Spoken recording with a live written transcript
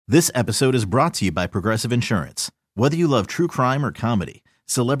This episode is brought to you by Progressive Insurance. Whether you love true crime or comedy,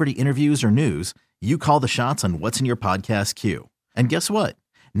 celebrity interviews or news, you call the shots on what's in your podcast queue. And guess what?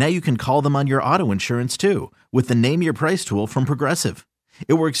 Now you can call them on your auto insurance too with the Name Your Price tool from Progressive.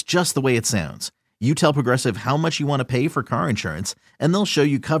 It works just the way it sounds. You tell Progressive how much you want to pay for car insurance, and they'll show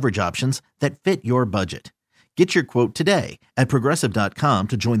you coverage options that fit your budget. Get your quote today at Progressive.com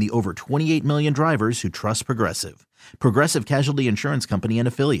to join the over 28 million drivers who trust Progressive. Progressive Casualty Insurance Company and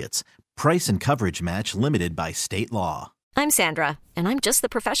Affiliates. Price and coverage match limited by state law. I'm Sandra, and I'm just the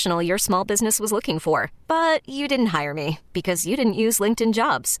professional your small business was looking for. But you didn't hire me because you didn't use LinkedIn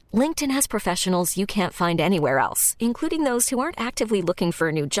Jobs. LinkedIn has professionals you can't find anywhere else, including those who aren't actively looking for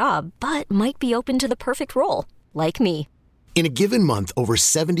a new job, but might be open to the perfect role, like me. In a given month, over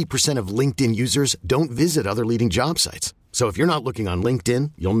 70% of LinkedIn users don't visit other leading job sites. So if you're not looking on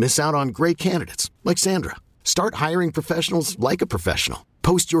LinkedIn, you'll miss out on great candidates like Sandra. Start hiring professionals like a professional.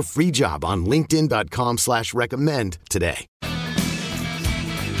 Post your free job on linkedin.com/recommend today.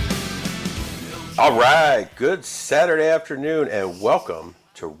 All right, good Saturday afternoon and welcome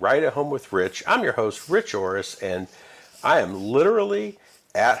to Right at Home with Rich. I'm your host, Rich Orris, and I am literally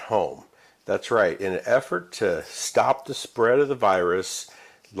at home. That's right. In an effort to stop the spread of the virus,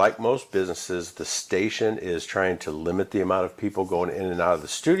 like most businesses, the station is trying to limit the amount of people going in and out of the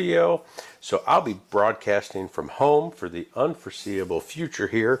studio. So I'll be broadcasting from home for the unforeseeable future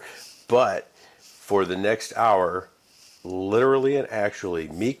here. But for the next hour, literally and actually,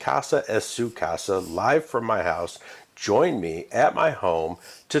 mi casa es su casa, live from my house. Join me at my home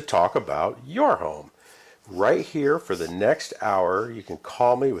to talk about your home. Right here for the next hour, you can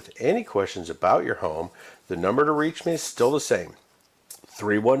call me with any questions about your home. The number to reach me is still the same,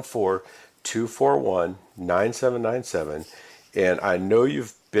 314-241-9797. And I know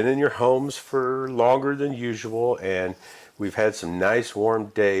you've been in your homes for longer than usual, and we've had some nice warm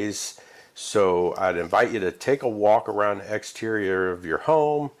days. So I'd invite you to take a walk around the exterior of your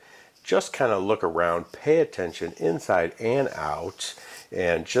home, just kind of look around, pay attention inside and out,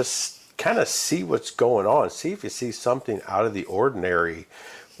 and just kind of see what's going on. See if you see something out of the ordinary,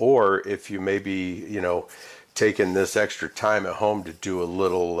 or if you maybe, taking this extra time at home to do a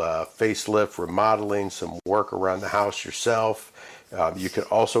little facelift, remodeling, some work around the house yourself. You can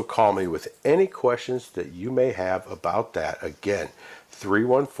also call me with any questions that you may have about that. Again,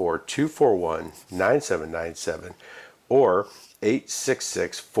 314-241-9797 or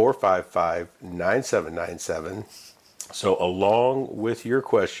 866-455-9797. So along with your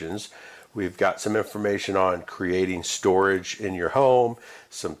questions, we've got some information on creating storage in your home,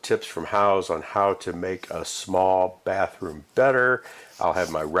 some tips from Houzz on how to make a small bathroom better. I'll have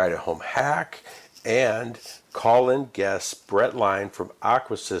my right at home hack, and call-in guest Brett Line from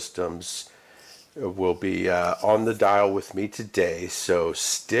Aqua Systems will be on the dial with me today. So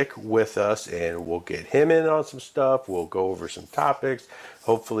stick with us and we'll get him in on some stuff. We'll go over some topics.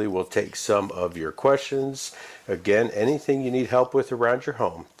 Hopefully we'll take some of your questions. Again, anything you need help with around your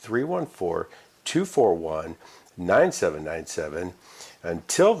home, 314-241-9797.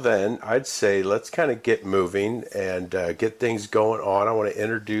 Until then, I'd say let's kind of get moving and get things going on. I want to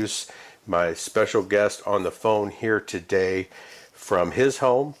introduce my special guest on the phone here today. From his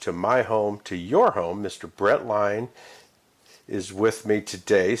home to my home to your home, Mr. Brett Line is with me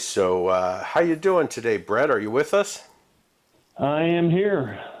today. So how you doing today, Brett? Are you with us? I am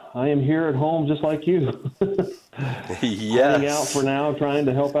here. I am here at home just like you. Yes. Hanging out for now, trying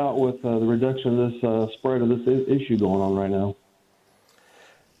to help out with the reduction of this spread of this issue going on right now.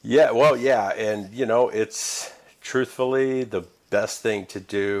 Yeah, well, yeah. And, it's truthfully the best thing to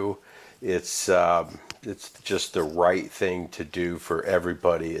do. It's just the right thing to do for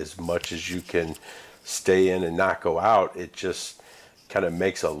everybody. As much as you can stay in and not go out, it just kind of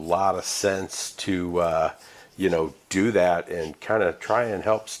makes a lot of sense to, do that and kind of try and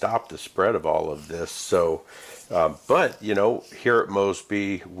help stop the spread of all of this. So, but, here at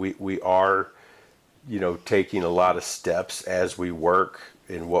Mosby, we are, taking a lot of steps as we work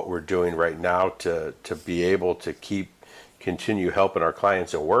in what we're doing right now to be able to continue helping our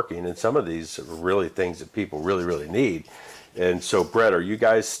clients and working. And some of these are really things that people really, really need. And so, Brett, are you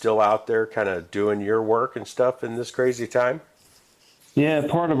guys still out there kind of doing your work and stuff in this crazy time? Yeah,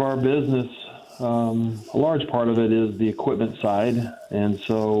 part of our business, a large part of it is the equipment side. And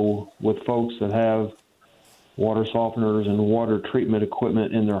so with folks that have water softeners and water treatment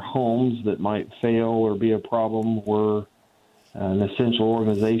equipment in their homes that might fail or be a problem, we're an essential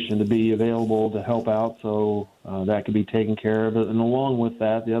organization to be available to help out, so that could be taken care of. And along with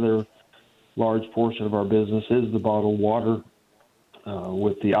that, the other large portion of our business is the bottled water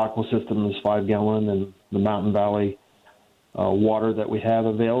with the Aqua Systems 5-gallon and the Mountain Valley water that we have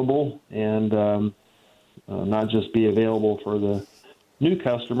available, and not just be available for the new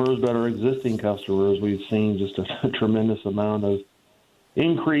customers, but our existing customers. We've seen just a tremendous amount of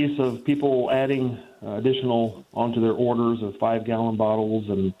increase of people adding additional onto their orders of 5-gallon bottles.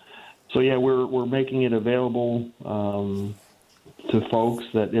 And so, yeah, we're making it available to folks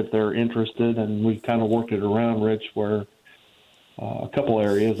that if they're interested, and we've kind of worked it around, Rich, where a couple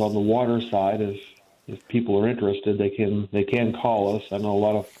areas on the water side, if people are interested, they can call us. I know a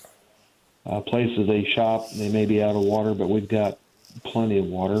lot of places they shop, they may be out of water, but we've got plenty of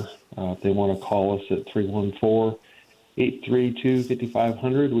water. If they want to call us at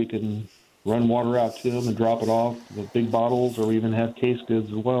 314-832-5500, we can run water out to them and drop it off with big bottles, or even have case goods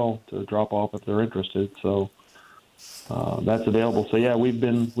as well to drop off if they're interested. So that's available. So yeah, we've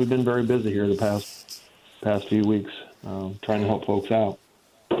been very busy here the past few weeks, trying to help folks out.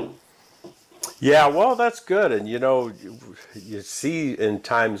 Yeah, well, that's good. And, you see in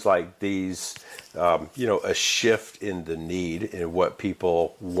times like these, a shift in the need in what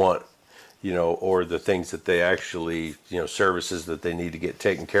people want, or the things that they actually, services that they need to get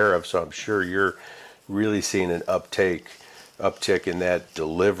taken care of. So I'm sure you're really seeing an uptick in that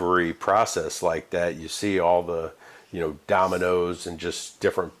delivery process like that. You see all the, Domino's and just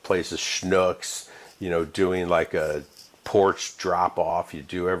different places, Schnucks, doing like a porch drop off. You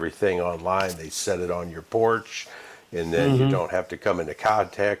do everything online. They set it on your porch, and then you don't have to come into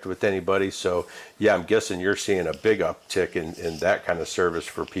contact with anybody. So yeah, I'm guessing you're seeing a big uptick in that kind of service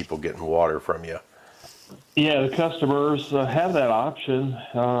for people getting water from you. Yeah, the customers have that option.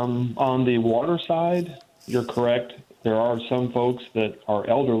 On the water side, you're correct. There are some folks that are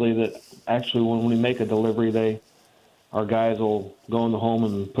elderly that actually, when we make a delivery, our guys will go in the home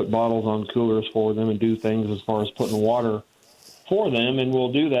and put bottles on coolers for them and do things as far as putting water for them, and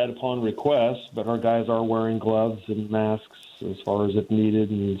we'll do that upon request. But our guys are wearing gloves and masks as far as if needed,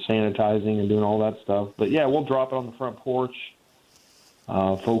 and sanitizing and doing all that stuff. But yeah, we'll drop it on the front porch.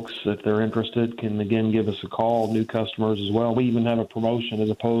 Folks, if they're interested, can again give us a call. New customers as well. We even have a promotion as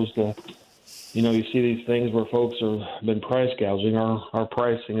opposed to, you see these things where folks have been price gouging. Our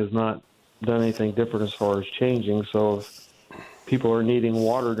pricing has not done anything different as far as changing. So if people are needing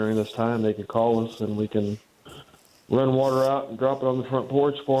water during this time, they can call us and we can run water out and drop it on the front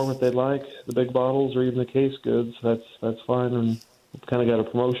porch for them if they'd like. The big bottles or even the case goods, that's fine. And we've kind of got a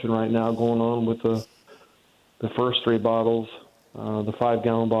promotion right now going on with the first 3 bottles. The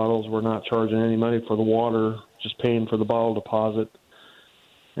 5-gallon bottles, we're not charging any money for the water, just paying for the bottle deposit.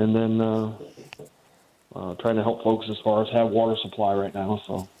 And then trying to help folks as far as have water supply right now.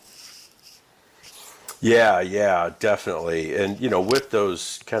 So. Yeah, definitely. And, with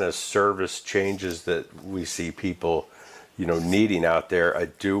those kind of service changes that we see people, needing out there, I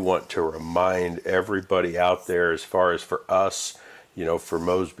do want to remind everybody out there, as far as for us, for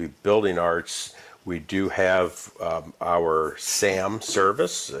Mosby Building Arts, we do have our SAM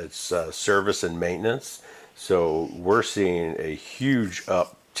service. It's service and maintenance. So we're seeing a huge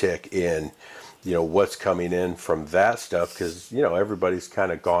uptick in, what's coming in from that stuff, because, everybody's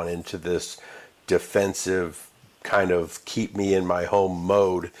kind of gone into this defensive kind of keep me in my home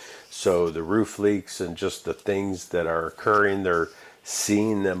mode. So the roof leaks and just the things that are occurring, they're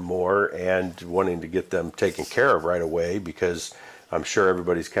seeing them more and wanting to get them taken care of right away, because I'm sure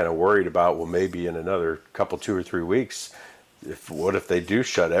everybody's kind of worried about, well, maybe in another couple, 2 or 3 weeks, what if they do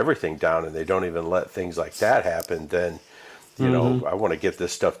shut everything down and they don't even let things like that happen? Then, I want to get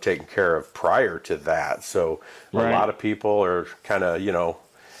this stuff taken care of prior to that. So right. A lot of people are kind of,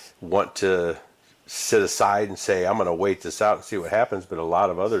 want to sit aside and say, I'm going to wait this out and see what happens. But a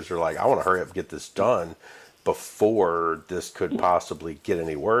lot of others are like, I want to hurry up and get this done before this could possibly get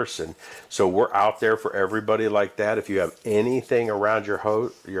any worse. And so we're out there for everybody like that. If you have anything around your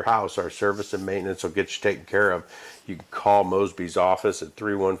house, our service and maintenance will get you taken care of. You can call Mosby's office at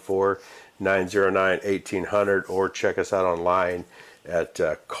 314-909-1800 or check us out online at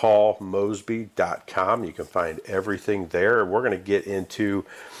callmosby.com. You can find everything there. We're going to get into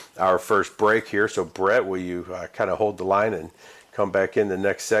our first break here. So Brett, will you kind of hold the line and come back in the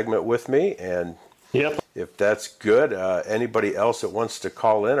next segment with me? And yep. If that's good, anybody else that wants to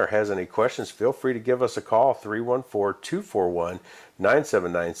call in or has any questions, feel free to give us a call,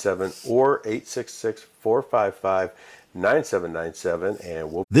 314-241-9797 or 866-455-9797.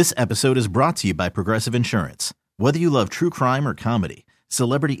 And This episode is brought to you by Progressive Insurance. Whether you love true crime or comedy,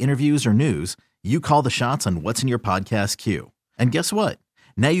 celebrity interviews or news, you call the shots on what's in your podcast queue. And guess what?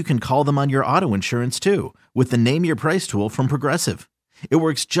 Now you can call them on your auto insurance too, with the Name Your Price tool from Progressive. It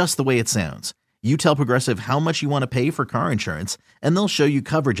works just the way it sounds. You tell Progressive how much you want to pay for car insurance, and they'll show you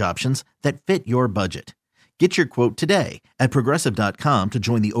coverage options that fit your budget. Get your quote today at Progressive.com to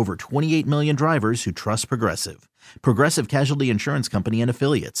join the over 28 million drivers who trust Progressive. Progressive Casualty Insurance Company and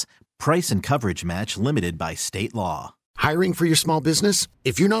Affiliates. Price and coverage match limited by state law. Hiring for your small business?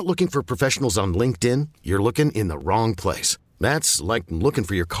 If you're not looking for professionals on LinkedIn, you're looking in the wrong place. That's like looking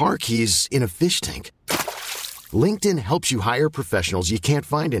for your car keys in a fish tank. LinkedIn helps you hire professionals you can't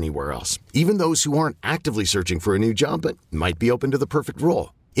find anywhere else, even those who aren't actively searching for a new job but might be open to the perfect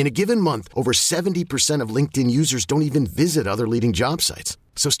role. In a given month, over 70% of LinkedIn users don't even visit other leading job sites.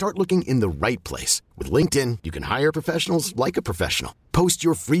 So start looking in the right place. With LinkedIn, you can hire professionals like a professional. Post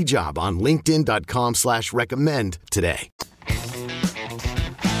your free job on linkedin.com/recommend today.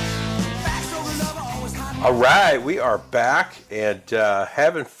 All right, we are back and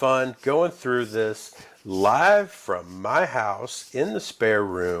having fun going through this live from my house in the spare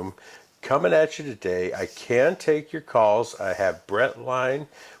room, coming at you today. I can take your calls. I have Brett Line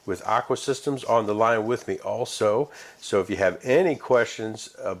with Aqua Systems on the line with me also. So if you have any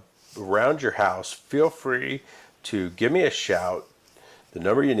questions around your house, feel free to give me a shout. The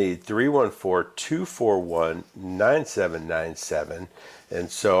number you need, 314-241-9797.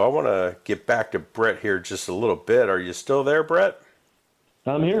 And so I want to get back to Brett here just a little bit. Are you still there, Brett?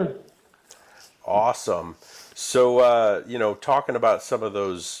 I'm here. Awesome. So, talking about some of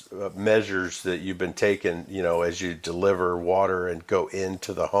those measures that you've been taking, as you deliver water and go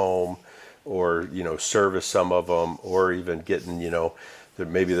into the home or, service some of them, or even getting,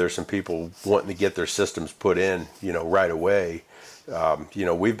 maybe there's some people wanting to get their systems put in, right away.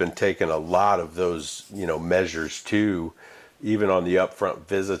 We've been taking a lot of those, measures too, even on the upfront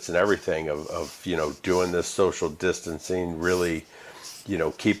visits and everything of doing this social distancing, really,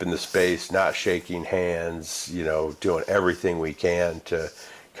 keeping the space, not shaking hands, doing everything we can to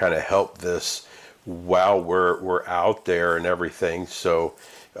kind of help this while we're out there and everything. So,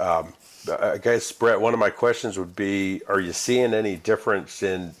 I guess, Brett, one of my questions would be, are you seeing any difference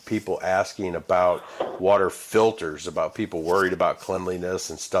in people asking about water filters, about people worried about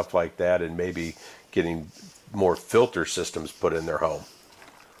cleanliness and stuff like that, and maybe getting more filter systems put in their home?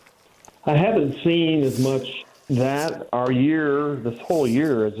 I haven't seen as much that this whole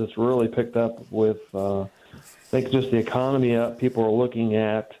year has just really picked up with, I think, just the economy up. People are looking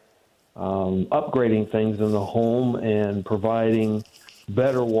at upgrading things in the home and providing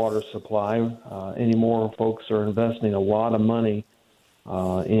better water supply. Anymore, folks are investing a lot of money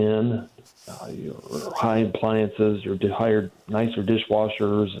in your high appliances, your nicer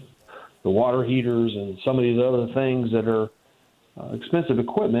dishwashers, the water heaters, and some of these other things that are expensive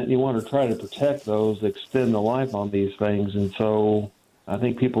equipment. You want to try to protect those, extend the life on these things. And so I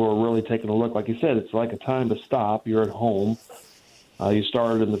think people are really taking a look. Like you said, it's like a time to stop. You're at home. You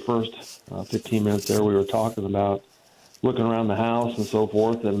started in the first 15 minutes there. We were talking about looking around the house and so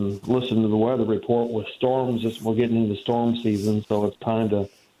forth and listening to the weather report with storms. We're getting into storm season, so it's time to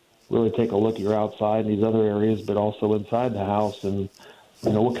really take a look at your outside and these other areas, but also inside the house. And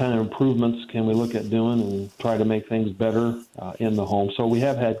what kind of improvements can we look at doing and try to make things better in the home? So we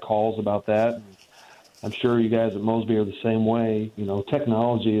have had calls about that. I'm sure you guys at Mosby are the same way.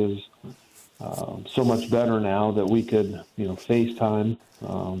 Technology is so much better now that we could, FaceTime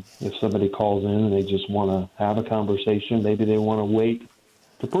if somebody calls in and they just want to have a conversation. Maybe they want to wait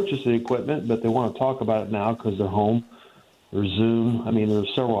to purchase the equipment, but they want to talk about it now because they're home. Or Zoom.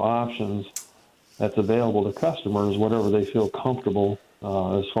 There's several options that's available to customers, whatever they feel comfortable.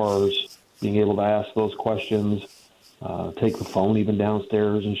 As far as being able to ask those questions, take the phone even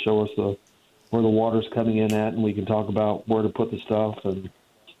downstairs and show us where the water's coming in at, and we can talk about where to put the stuff. And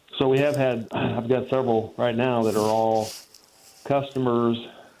so I've got several right now that are all customers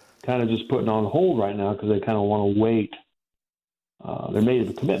kind of just putting on hold right now because they kind of want to wait. They're made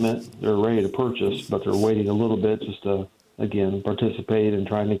a commitment, they're ready to purchase, but they're waiting a little bit just to, again, participate in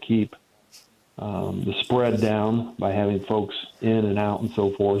trying to keep the spread down by having folks in and out and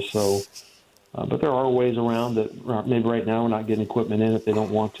so forth. So, but there are ways around that. Maybe right now we're not getting equipment in if they don't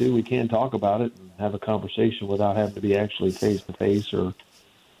want to. We can talk about it and have a conversation without having to be actually face to face or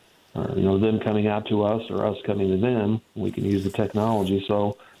them coming out to us or us coming to them. We can use the technology.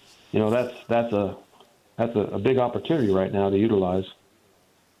 So, that's a big opportunity right now to utilize.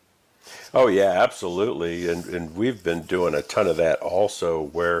 Oh yeah, absolutely. And we've been doing a ton of that also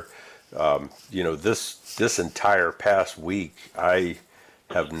where, this entire past week, I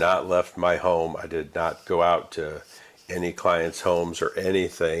have not left my home. I did not go out to any clients' homes or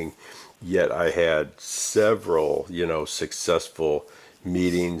anything, yet I had several, successful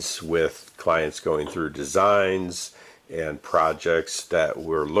meetings with clients going through designs and projects that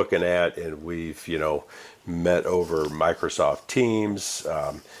we're looking at. And we've, met over Microsoft Teams.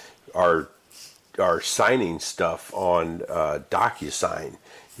 Our are signing stuff on DocuSign.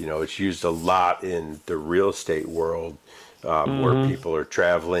 It's used a lot in the real estate world, where people are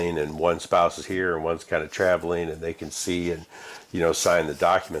traveling and one spouse is here and one's kind of traveling and they can see and, sign the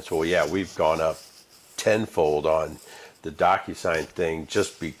documents. Well, yeah, we've gone up tenfold on the DocuSign thing,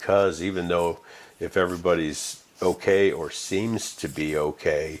 just because even though if everybody's okay or seems to be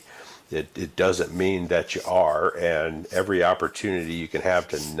okay, it doesn't mean that you are. And every opportunity you can have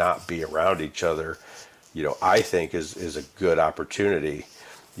to not be around each other, I think is a good opportunity.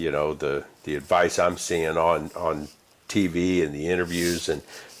 The advice I'm seeing on TV and the interviews and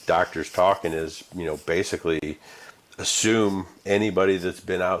doctors talking is, basically assume anybody that's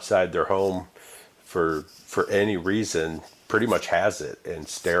been outside their home for any reason pretty much has it, and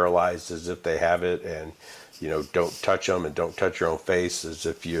sterilized as if they have it, and don't touch them and don't touch your own face as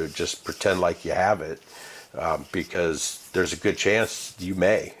if you just pretend like you have it, because there's a good chance you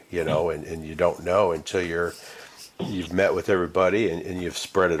may, and you don't know until you've met with everybody and you've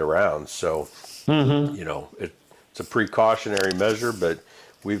spread it around. So, it's a precautionary measure, but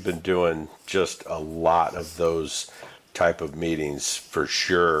we've been doing just a lot of those type of meetings for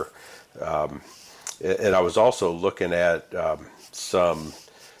sure. And I was also looking at some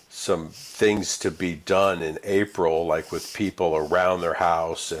things to be done in April, like with people around their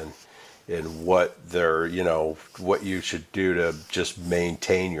house and what they're, what you should do to just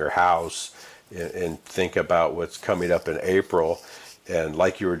maintain your house and think about what's coming up in April. And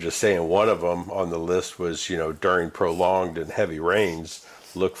like you were just saying, one of them on the list was, during prolonged and heavy rains,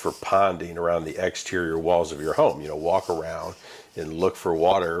 look for ponding around the exterior walls of your home. Walk around and look for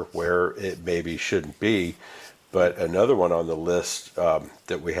water where it maybe shouldn't be. But another one on the list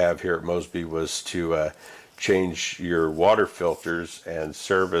that we have here at Mosby was to change your water filters and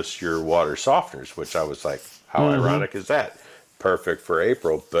service your water softeners, which I was like, how ironic is that? Perfect for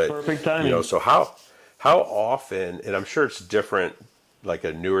April. But perfect timing. So how often, and I'm sure it's different, like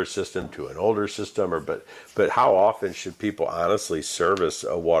a newer system to an older system, but how often should people honestly service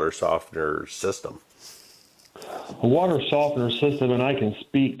a water softener system? A water softener system, and I can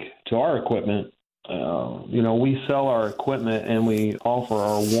speak to our equipment. We sell our equipment and we offer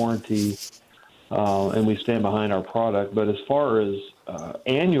our warranty, and we stand behind our product. But as far as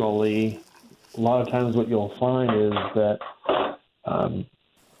annually, a lot of times what you'll find is that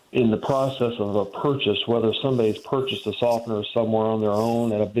in the process of a purchase, whether somebody's purchased a softener somewhere on their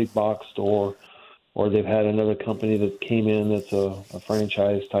own at a big box store, or they've had another company that came in that's a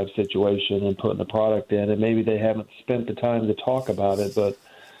franchise type situation and putting the product in, and maybe they haven't spent the time to talk about it, but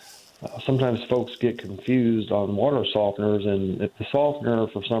sometimes folks get confused on water softeners, and if the softener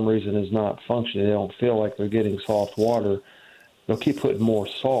for some reason is not functioning, they don't feel like they're getting soft water, they'll keep putting more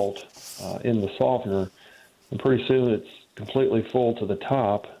salt in the softener, and pretty soon it's completely full to the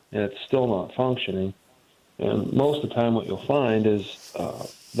top, and it's still not functioning. And most of the time what you'll find is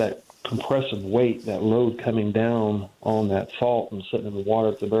that compressive weight, that load coming down on that salt and sitting in the water,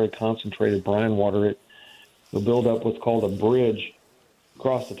 it's a very concentrated brine water, it'll build up what's called a bridge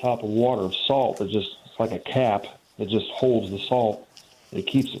across the top of water of salt. It's like a cap that just holds the salt. It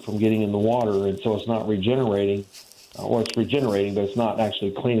keeps it from getting in the water, and so it's not regenerating. It's regenerating, but it's not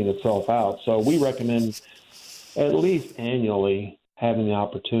actually cleaning itself out. So we recommend at least annually having the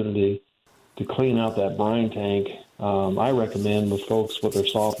opportunity to clean out that brine tank. I recommend with folks with their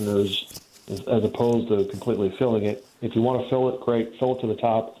softeners, as opposed to completely filling it. If you want to fill it, great, fill it to the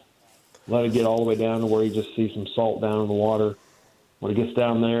top. Let it get all the way down to where you just see some salt down in the water. When it gets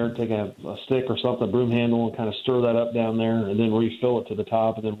down there, take a stick or something, a broom handle, and kind of stir that up down there, and then refill it to the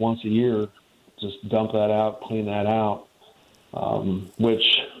top. And then once a year, just dump that out, clean that out,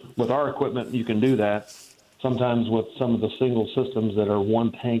 which with our equipment, you can do that. Sometimes with some of the single systems that are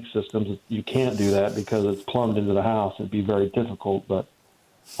one tank systems, you can't do that because it's plumbed into the house. It'd be very difficult, but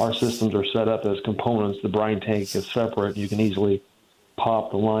our systems are set up as components. The brine tank is separate. You can easily pop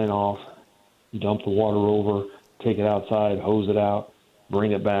the line off, dump the water over, take it outside, hose it out,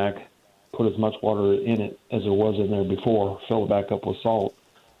 bring it back, put as much water in it as there was in there before, fill it back up with salt,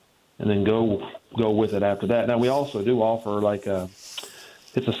 and then go with it after that. Now, we also do offer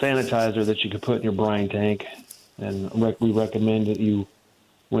it's a sanitizer that you can put in your brine tank, and we recommend that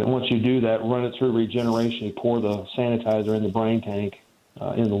once you do that, run it through regeneration. You pour the sanitizer in the brine tank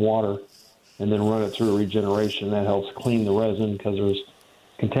in the water, and then run it through regeneration. That helps clean the resin because there's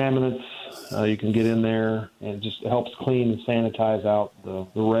contaminants you can get in there, and it just helps clean and sanitize out the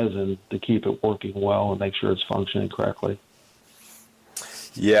resin to keep it working well and make sure it's functioning correctly.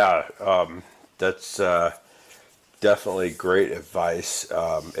 Yeah, that's definitely great advice.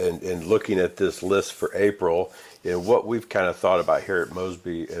 And looking at this list for April, and what we've kind of thought about here at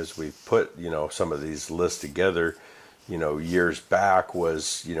Mosby as we put, some of these lists together, years back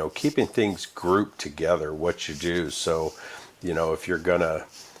was, keeping things grouped together, what you do. So, if you're going to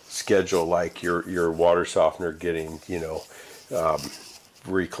schedule like your water softener getting,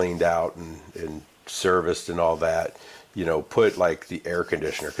 re-cleaned out and serviced and all that, put like the air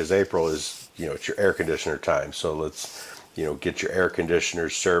conditioner, because April is, it's your air conditioner time. So let's, get your air conditioner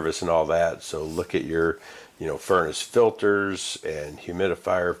service and all that. So look at your, furnace filters and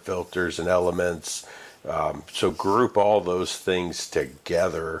humidifier filters and elements. So group all those things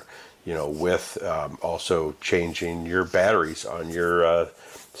together, with also changing your batteries on your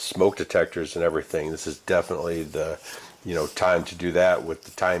smoke detectors and everything. This is definitely the time to do that. With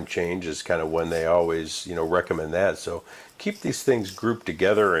the time change is kind of when they always recommend that. So keep these things grouped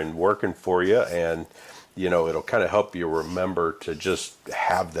together and working for you, and it'll kind of help you remember to just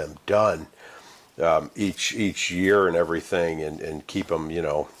have them done each year and everything, and keep them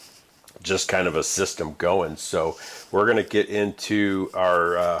just kind of a system going. So we're going to get into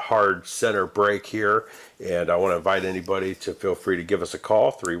our hard center break here, and I want to invite anybody to feel free to give us a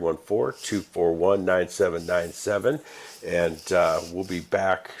call, 314-241-9797, and we'll be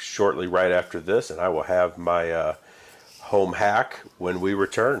back shortly right after this, and I will have my home hack when we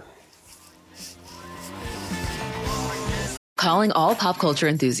return. Calling all pop culture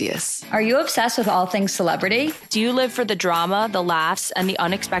enthusiasts. Are you obsessed with all things celebrity? Do you live for the drama, the laughs, and the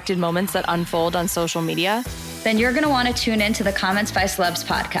unexpected moments that unfold on social media? Then you're going to want to tune in to the Comments by Celebs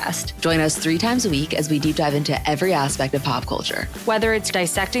podcast. Join us 3 times a week as we deep dive into every aspect of pop culture. Whether it's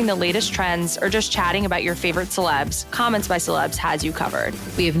dissecting the latest trends or just chatting about your favorite celebs, Comments by Celebs has you covered.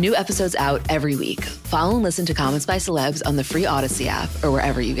 We have new episodes out every week. Follow and listen to Comments by Celebs on the free Odyssey app or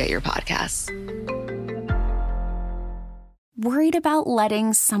wherever you get your podcasts. Worried about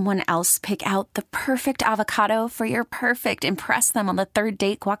letting someone else pick out the perfect avocado for your perfect impress them on the third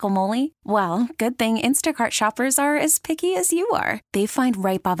date guacamole? Well, good thing Instacart shoppers are as picky as you are. They find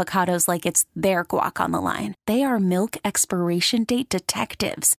ripe avocados like it's their guac on the line. They are milk expiration date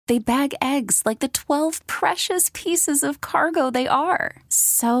detectives. They bag eggs like the 12 precious pieces of cargo they are.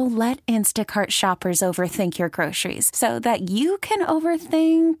 So let Instacart shoppers overthink your groceries so that you can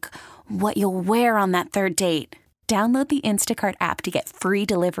overthink what you'll wear on that third date. Download the Instacart app to get free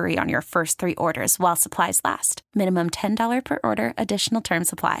delivery on your first 3 orders while supplies last. Minimum $10 per order. Additional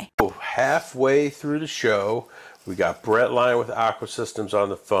terms apply. Halfway through the show, we got Brett Lyon with Aqua Systems on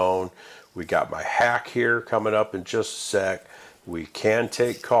the phone. We got my hack here coming up in just a sec. We can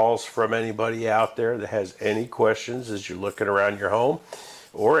take calls from anybody out there that has any questions as you're looking around your home,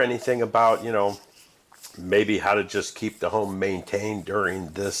 or anything about, maybe how to just keep the home maintained during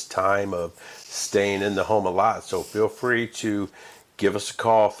this time of staying in the home a lot. So feel free to give us a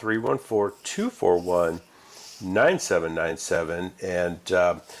call, 314-241-9797, and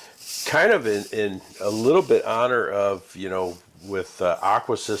kind of in a little bit honor of, with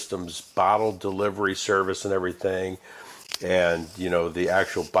Aqua Systems bottled delivery service and everything, and, the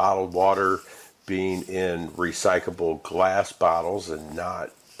actual bottled water being in recyclable glass bottles and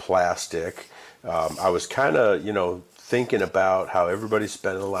not plastic. I was kind of, thinking about how everybody's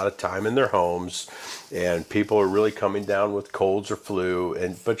spending a lot of time in their homes, and people are really coming down with colds or flu,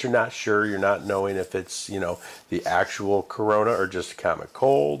 but you're not sure, you're not knowing if it's, the actual corona or just a common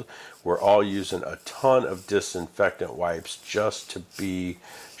cold. We're all using a ton of disinfectant wipes just to be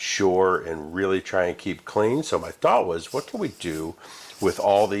sure and really try and keep clean. So my thought was, what can we do with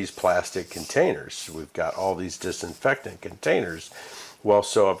all these plastic containers? We've got all these disinfectant containers. Well,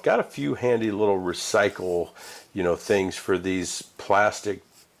 so I've got a few handy little recycle, things for these plastic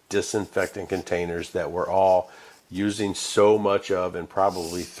disinfectant containers that we're all using so much of, and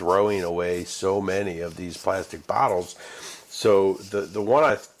probably throwing away so many of these plastic bottles. So the one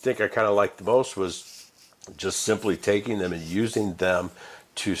I think I kind of liked the most was just simply taking them and using them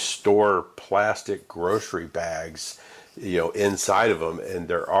to store plastic grocery bags, inside of them. And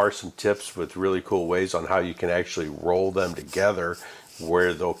there are some tips with really cool ways on how you can actually roll them together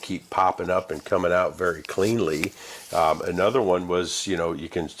where they'll keep popping up and coming out very cleanly. Another one was, you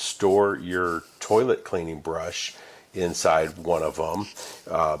can store your toilet cleaning brush inside one of them.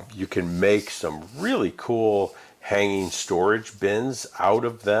 You can make some really cool hanging storage bins out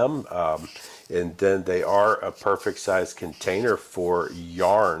of them. And then they are a perfect size container for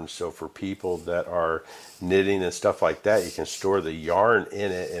yarn. So for people that are knitting and stuff like that, you can store the yarn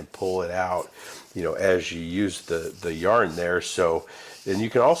in it and pull it out, as you use the yarn there. So, And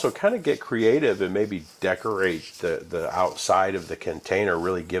you can also kind of get creative and maybe decorate the outside of the container,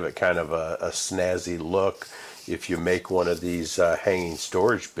 really give it kind of a snazzy look if you make one of these hanging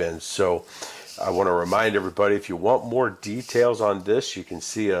storage bins. So I want to remind everybody, if you want more details on this, you can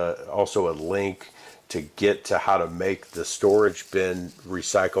see also a link to get to how to make the storage bin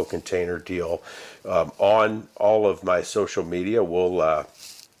recycle container deal on all of my social media. We'll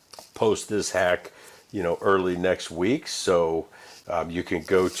post this hack, early next week. So you can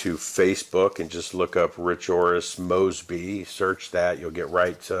go to Facebook and just look up Rich Orris Mosby, search that. You'll get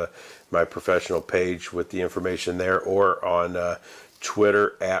right to my professional page with the information there, or on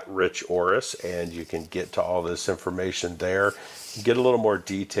Twitter at Rich Orris, and you can get to all this information there. Get a little more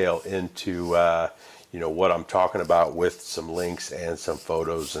detail into what I'm talking about with some links and some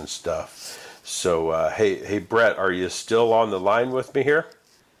photos and stuff. So hey Brett, are you still on the line with me here?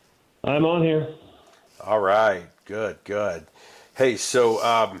 I'm on here. All right, good. Hey, so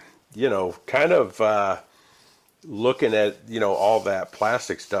kind of looking at all that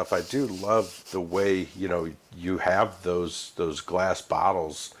plastic stuff, I do love the way you have those glass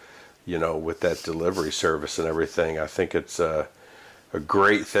bottles, with that delivery service and everything. I think it's a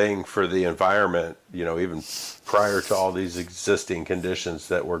great thing for the environment, even prior to all these existing conditions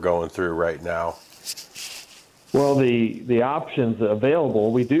that we're going through right now. Well, the options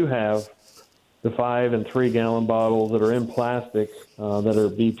available, we do have the 5 and 3 gallon bottles that are in plastic that are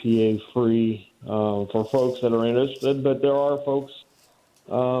BPA free for folks that are interested. But there are folks,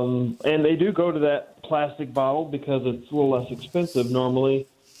 and they do go to that plastic bottle because it's a little less expensive normally.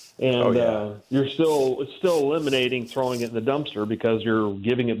 And it's still eliminating throwing it in the dumpster, because you're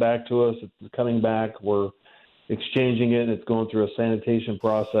giving it back to us. It's coming back. We're exchanging it. It's going through a sanitation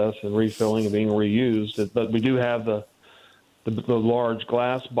process and refilling and being reused. But we do have the large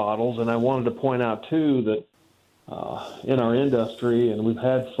glass bottles. And I wanted to point out, too, that in our industry, and we've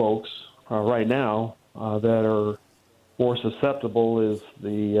had folks right now that are more susceptible, is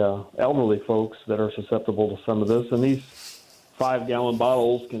the elderly folks that are susceptible to some of this. And these 5-gallon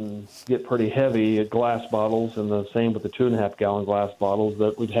bottles can get pretty heavy, glass bottles, and the same with the 2.5-gallon glass bottles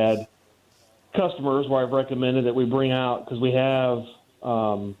that we've had customers where I've recommended that we bring out, because we have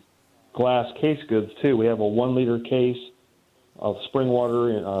glass case goods, too. We have a 1-liter case of spring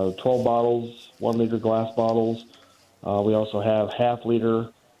water, 12 bottles, 1-liter glass bottles. We also have half-liter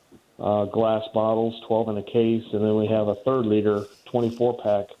glass bottles, 12 in a case, and then we have a 3rd-liter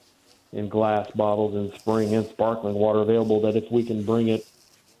 24-pack in glass bottles in spring and sparkling water available, that if we can bring it,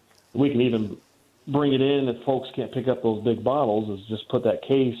 we can even bring it in if folks can't pick up those big bottles, is just put that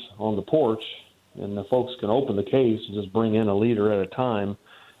case on the porch, and the folks can open the case and just bring in a liter at a time,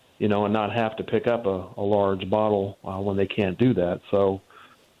 and not have to pick up a large bottle when they can't do that. So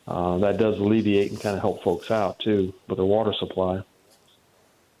that does alleviate and kind of help folks out, too, with their water supply.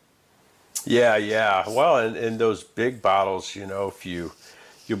 Yeah. Well, and those big bottles, if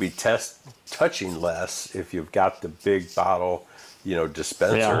you'll be touching less if you've got the big bottle,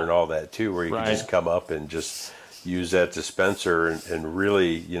 dispenser and all that too, where you can just come up and just use that dispenser and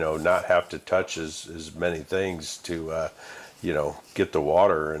really, not have to touch as many things to, get the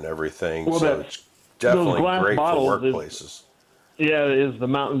water and everything. Well, so it's definitely great for workplaces. Is the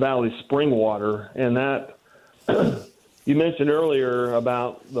Mountain Valley spring water, and that you mentioned earlier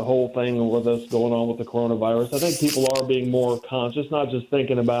about the whole thing with us going on with the coronavirus. I think people are being more conscious, not just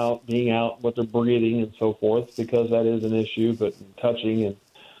thinking about being out, what they're breathing and so forth, because that is an issue, but touching,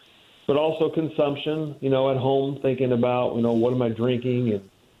 but also consumption, at home, thinking about, what am I drinking and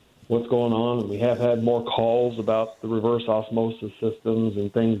what's going on. And we have had more calls about the reverse osmosis systems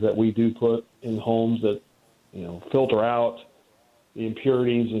and things that we do put in homes that, filter out the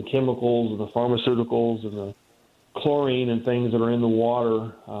impurities and chemicals and the pharmaceuticals and the chlorine and things that are in the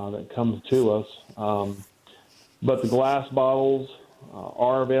water that comes to us. But the glass bottles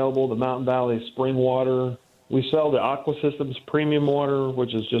are available. The Mountain Valley spring water. We sell the Aqua Systems premium water,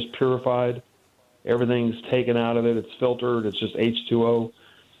 which is just purified. Everything's taken out of it. It's filtered. It's just H2O.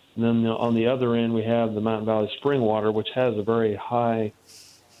 And then on the other end, we have the Mountain Valley spring water, which has a very high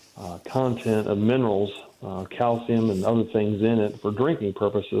content of minerals, calcium and other things in it for drinking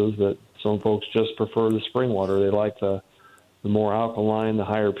purposes, that some folks just prefer the spring water. They like the more alkaline, the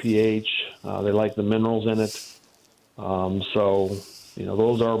higher pH. They like the minerals in it. So,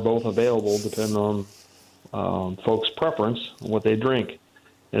 those are both available depending on folks' preference and what they drink.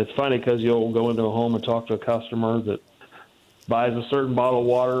 And it's funny because you'll go into a home and talk to a customer that buys a certain bottle of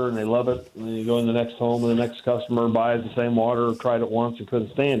water and they love it, and then you go in the next home and the next customer buys the same water, tried it once and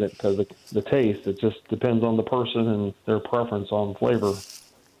couldn't stand it because of the taste. It just depends on the person and their preference on flavor.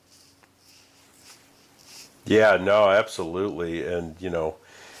 Yeah, no, absolutely. And,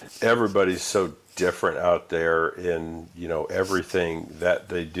 everybody's so different out there in, everything that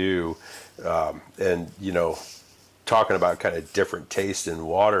they do. And, talking about kind of different taste in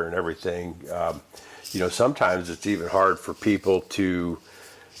water and everything, sometimes it's even hard for people to,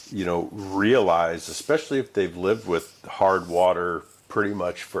 realize, especially if they've lived with hard water pretty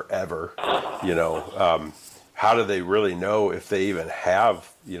much forever, how do they really know if they even have,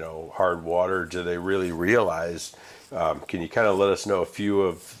 hard water? Do they really realize? Can you kind of let us know a few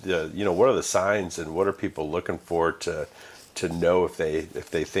of the, what are the signs and what are people looking for to know if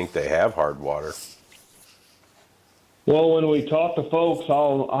they think they have hard water? Well, when we talk to folks,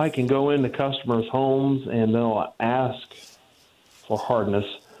 I can go into customers' homes and they'll ask for hardness,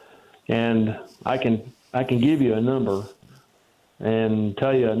 and I can give you a number and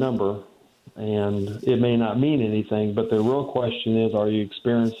tell you a number, and it may not mean anything, but the real question is, are you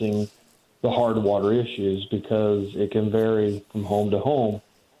experiencing the hard water issues? Because it can vary from home to home.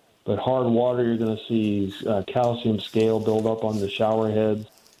 But hard water, you're going to see calcium scale build up on the shower heads,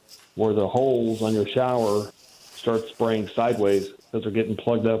 where the holes on your shower start spraying sideways because they're getting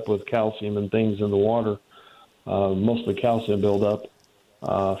plugged up with calcium and things in the water, mostly calcium buildup.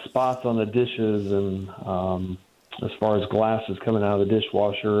 Spots on the dishes, and as far as glasses coming out of the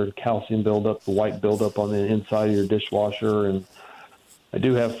dishwasher, calcium buildup, the white buildup on the inside of your dishwasher. And I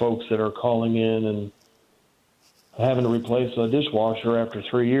do have folks that are calling in and having to replace a dishwasher after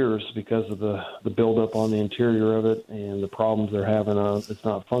 3 years because of the buildup on the interior of it and the problems they're having. It's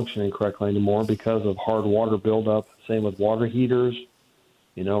not functioning correctly anymore because of hard water buildup. Same with water heaters.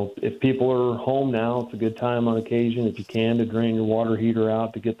 If people are home now, it's a good time on occasion, if you can, to drain your water heater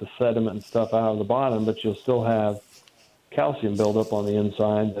out to get the sediment and stuff out of the bottom, but you'll still have calcium buildup on the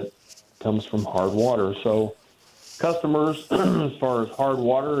inside that comes from hard water. So customers, as far as hard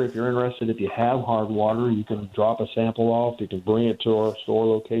water, if you're interested, if you have hard water, you can drop a sample off. You can bring it to our store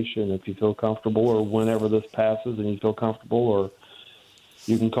location if you feel comfortable, or whenever this passes and you feel comfortable, or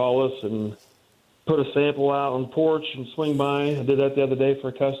you can call us and put a sample out on the porch and swing by. I did that the other day for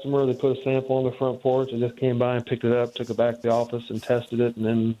a customer. They put a sample on the front porch. I just came by and picked it up, took it back to the office and tested it, and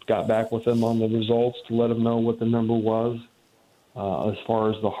then got back with them on the results to let them know what the number was as far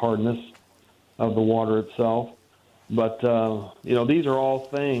as the hardness of the water itself. But, these are all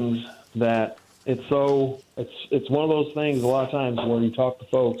things that it's one of those things a lot of times where you talk to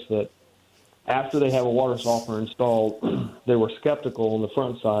folks that after they have a water softener installed, they were skeptical on the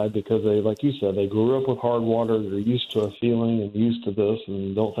front side because they, like you said, they grew up with hard water. They're used to a feeling and used to this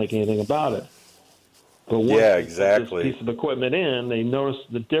and don't think anything about it. But once exactly. they put this piece of equipment in, they notice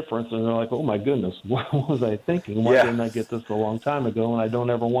the difference and they're like, oh my goodness, what was I thinking? Why didn't I get this a long time ago? And I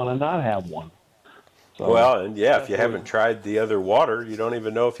don't ever want to not have one. So, well, and if you haven't tried the other water, you don't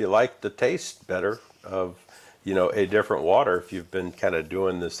even know if you like the taste better of, a different water. If you've been kind of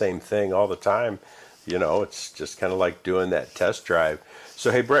doing the same thing all the time, it's just kind of like doing that test drive. So,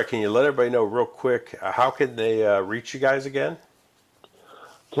 hey, Brett, can you let everybody know real quick, how can they reach you guys again?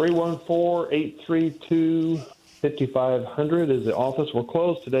 314-832-5500 is the office. We're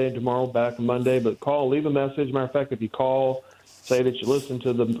closed today and tomorrow, back on Monday, but call, leave a message. Matter of fact, if you call, say that you listen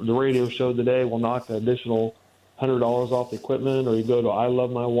to the radio show today, we'll knock the additional $100 off the equipment, or you go to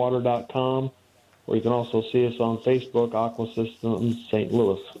ilovemywater.com, or you can also see us on Facebook, Aqua Systems St.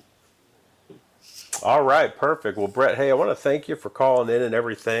 Louis. All right, perfect. Well, Brett, hey, I want to thank you for calling in and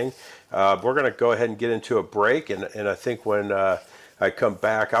everything. We're going to go ahead and get into a break, and I think when I come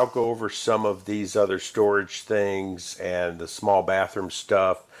back, I'll go over some of these other storage things and the small bathroom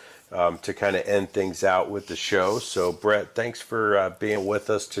stuff to kind of end things out with the show. So, Brett, thanks for being with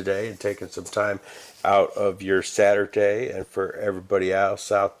us today and taking some time out of your Saturday. And for everybody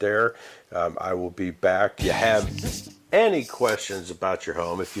else out there, I will be back. If you have any questions about your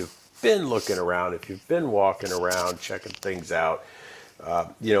home, if you've been looking around, if you've been walking around, checking things out,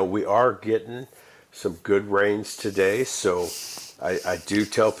 we are getting some good rains today. So I do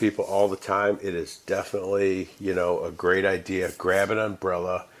tell people all the time, it is definitely, a great idea. Grab an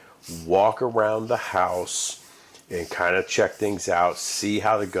umbrella, walk around the house and kind of check things out, see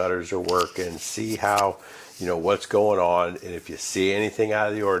how the gutters are working, see how, what's going on. And if you see anything out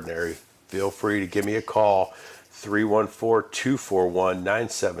of the ordinary, feel free to give me a call,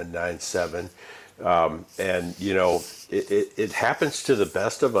 314-241-9797. And, it happens to the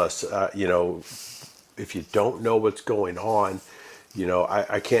best of us. If you don't know what's going on,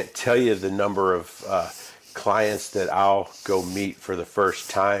 I can't tell you the number of clients that I'll go meet for the first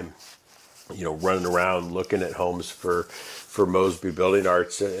time, running around looking at homes for Mosby Building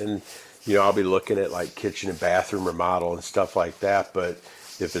Arts. And, I'll be looking at like kitchen and bathroom remodel and stuff like that. But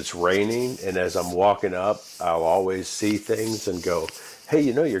if it's raining and as I'm walking up, I'll always see things and go, hey,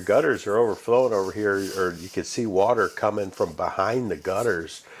 your gutters are overflowing over here, or you can see water coming from behind the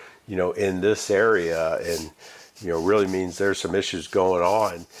gutters, in this area, and, really means there's some issues going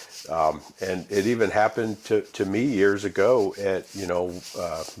on. And it even happened to me years ago at,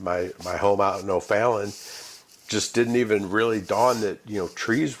 my home out in O'Fallon. Just didn't even really dawn that,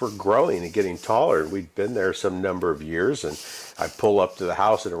 trees were growing and getting taller. And we'd been there some number of years, and I pull up to the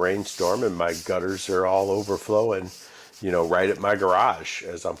house in a rainstorm and my gutters are all overflowing, right at my garage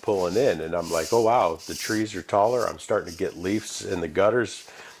as I'm pulling in. And I'm like, oh, wow, the trees are taller. I'm starting to get leaves in the gutters.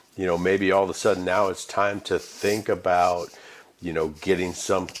 Maybe all of a sudden now it's time to think about, getting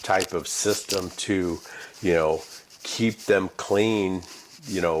some type of system to, keep them clean,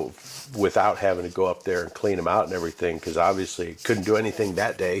 without having to go up there and clean them out and everything, because obviously couldn't do anything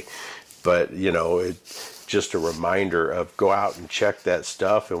that day. But, it's just a reminder of go out and check that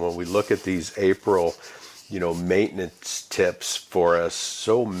stuff. And when we look at these April, maintenance tips for us,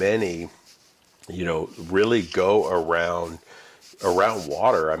 so many, really go around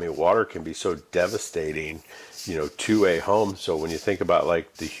water. I mean, water can be so devastating, to a home. So when you think about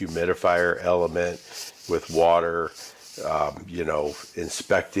like the humidifier element with water,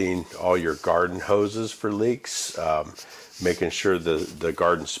 inspecting all your garden hoses for leaks, making sure the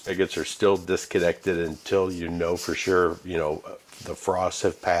garden spigots are still disconnected until for sure, the frosts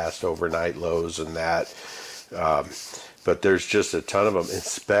have passed, overnight lows and that. But there's just a ton of them.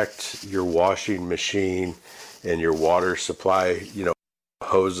 Inspect your washing machine and your water supply,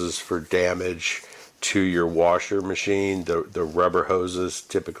 hoses for damage to your washer machine. The rubber hoses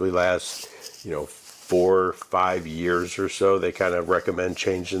typically last, 4 or 5 years or so. They kind of recommend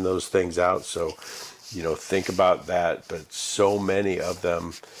changing those things out. So, think about that. But so many of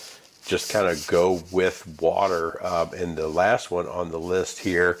them just kind of go with water. And the last one on the list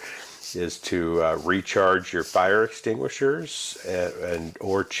here is to recharge your fire extinguishers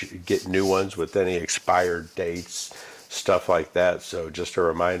or get new ones with any expired dates, stuff like that. So just a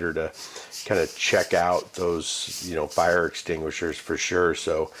reminder to kind of check out those, fire extinguishers for sure.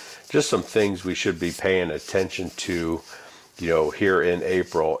 So just some things we should be paying attention to, here in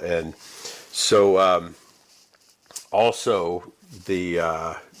April. And so also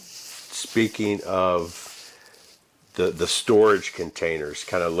the speaking of the storage containers,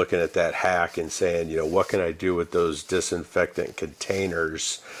 kind of looking at that hack and saying, what can I do with those disinfectant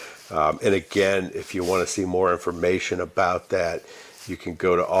containers? And again, if you want to see more information about that, you can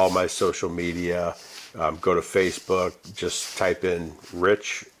go to all my social media, go to Facebook, just type in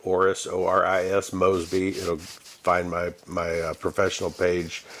Rich Orris, O-R-I-S, Mosby. It'll find my professional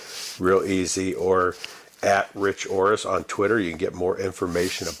page real easy, or at Rich Orris on Twitter. You can get more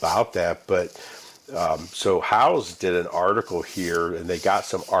information about that. But so Houzz did an article here, and they got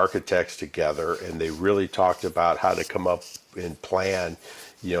some architects together, and they really talked about how to come up and plan,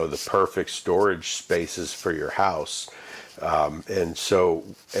 the perfect storage spaces for your house. And so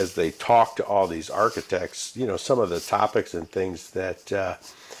as they talked to all these architects, some of the topics and things that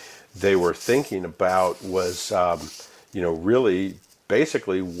they were thinking about was, really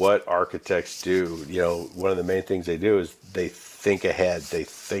basically what architects do. One of the main things they do is they think ahead. They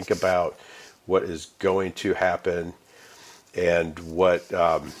think about what is going to happen and what,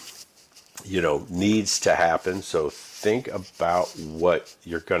 needs to happen. So think about what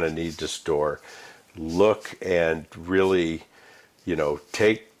you're going to need to store. Look and really,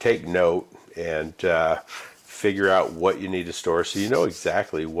 take note and figure out what you need to store, so you know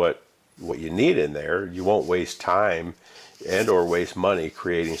exactly what you need in there. You won't waste time and or waste money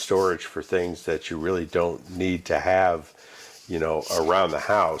creating storage for things that you really don't need to have, around the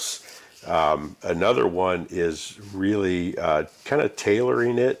house. Another one is really kind of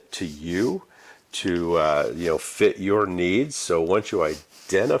tailoring it to you to fit your needs. So once you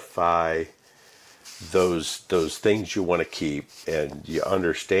identify those things you want to keep and you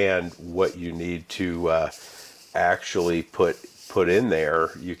understand what you need to actually put in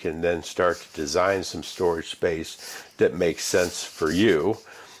there, you can then start to design some storage space that makes sense for you.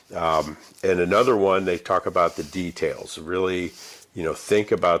 And another one, they talk about the details. Really,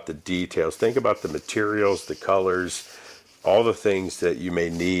 think about the details. Think about the materials, the colors, all the things that you may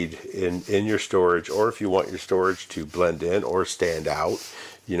need in your storage, or if you want your storage to blend in or stand out,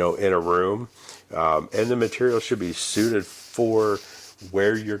 in a room. And the material should be suited for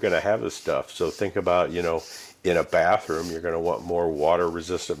where you're going to have the stuff. So think about, in a bathroom, you're going to want more water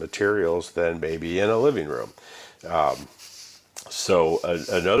resistant materials than maybe in a living room. So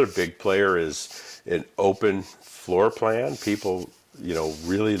another big player is an open floor plan. People,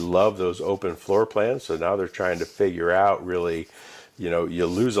 really love those open floor plans. So now they're trying to figure out really you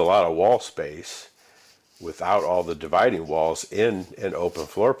lose a lot of wall space without all the dividing walls in an open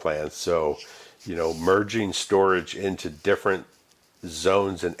floor plan. So, merging storage into different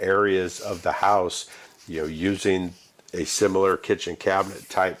zones and areas of the house, using a similar kitchen cabinet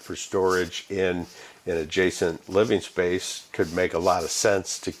type for storage in an adjacent living space could make a lot of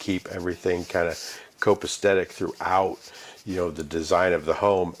sense to keep everything kind of copacetic throughout, the design of the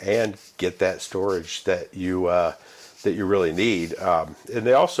home, and get that storage that you really need. And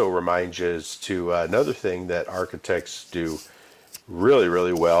they also remind you as to another thing that architects do really,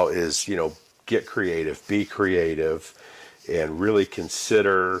 really well is, get creative, be creative, and really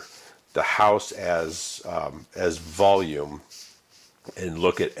consider the house as volume, and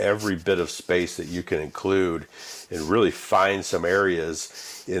look at every bit of space that you can include, and really find some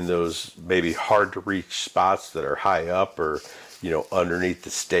areas in those maybe hard to reach spots that are high up or underneath the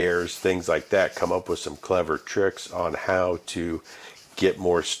stairs, things like that. Come up with some clever tricks on how to get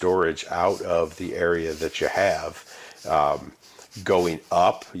more storage out of the area that you have. Going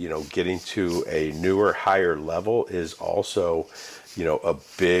up, getting to a newer, higher level is also a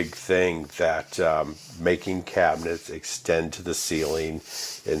big thing, that making cabinets extend to the ceiling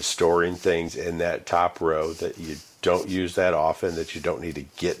and storing things in that top row that you don't use that often, that you don't need to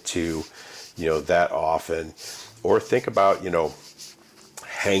get to, that often. Or think about,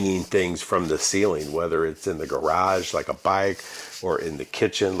 hanging things from the ceiling, whether it's in the garage like a bike or in the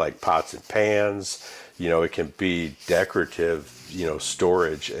kitchen like pots and pans. It can be decorative,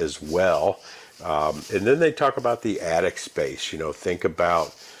 storage as well. And then they talk about the attic space. Think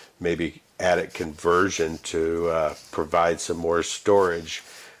about maybe attic conversion to provide some more storage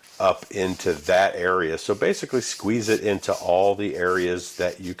up into that area. So basically squeeze it into all the areas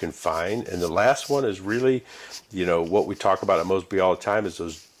that you can find. And the last one is really, what we talk about at Mosby all the time is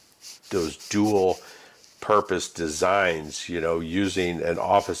those dual purpose designs, using an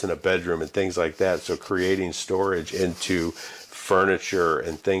office and a bedroom and things like that. So creating storage into furniture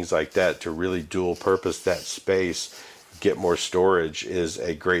and things like that to really dual purpose that space, get more storage, is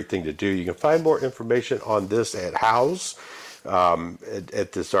a great thing to do. You can find more information on this at Houzz,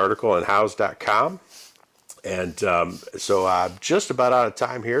 at this article on Houzz.com. And so I'm just about out of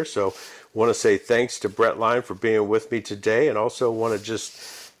time here. So want to say thanks to Brett Line for being with me today. And also want to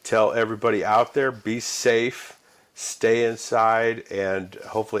just tell everybody out there, be safe, stay inside, and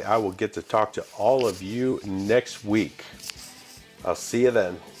hopefully I will get to talk to all of you next week. I'll see you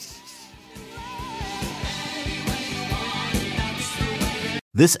then.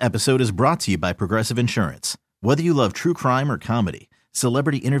 This episode is brought to you by Progressive Insurance. Whether you love true crime or comedy,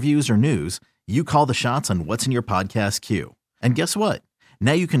 celebrity interviews or news, you call the shots on what's in your podcast queue. And guess what?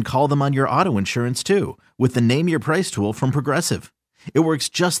 Now you can call them on your auto insurance too, with the Name Your Price tool from Progressive. It works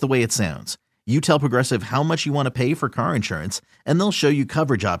just the way it sounds. You tell Progressive how much you want to pay for car insurance, and they'll show you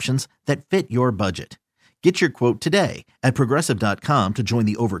coverage options that fit your budget. Get your quote today at Progressive.com to join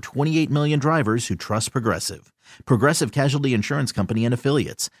the over 28 million drivers who trust Progressive. Progressive Casualty Insurance Company and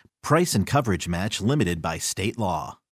Affiliates. Price and coverage match limited by state law.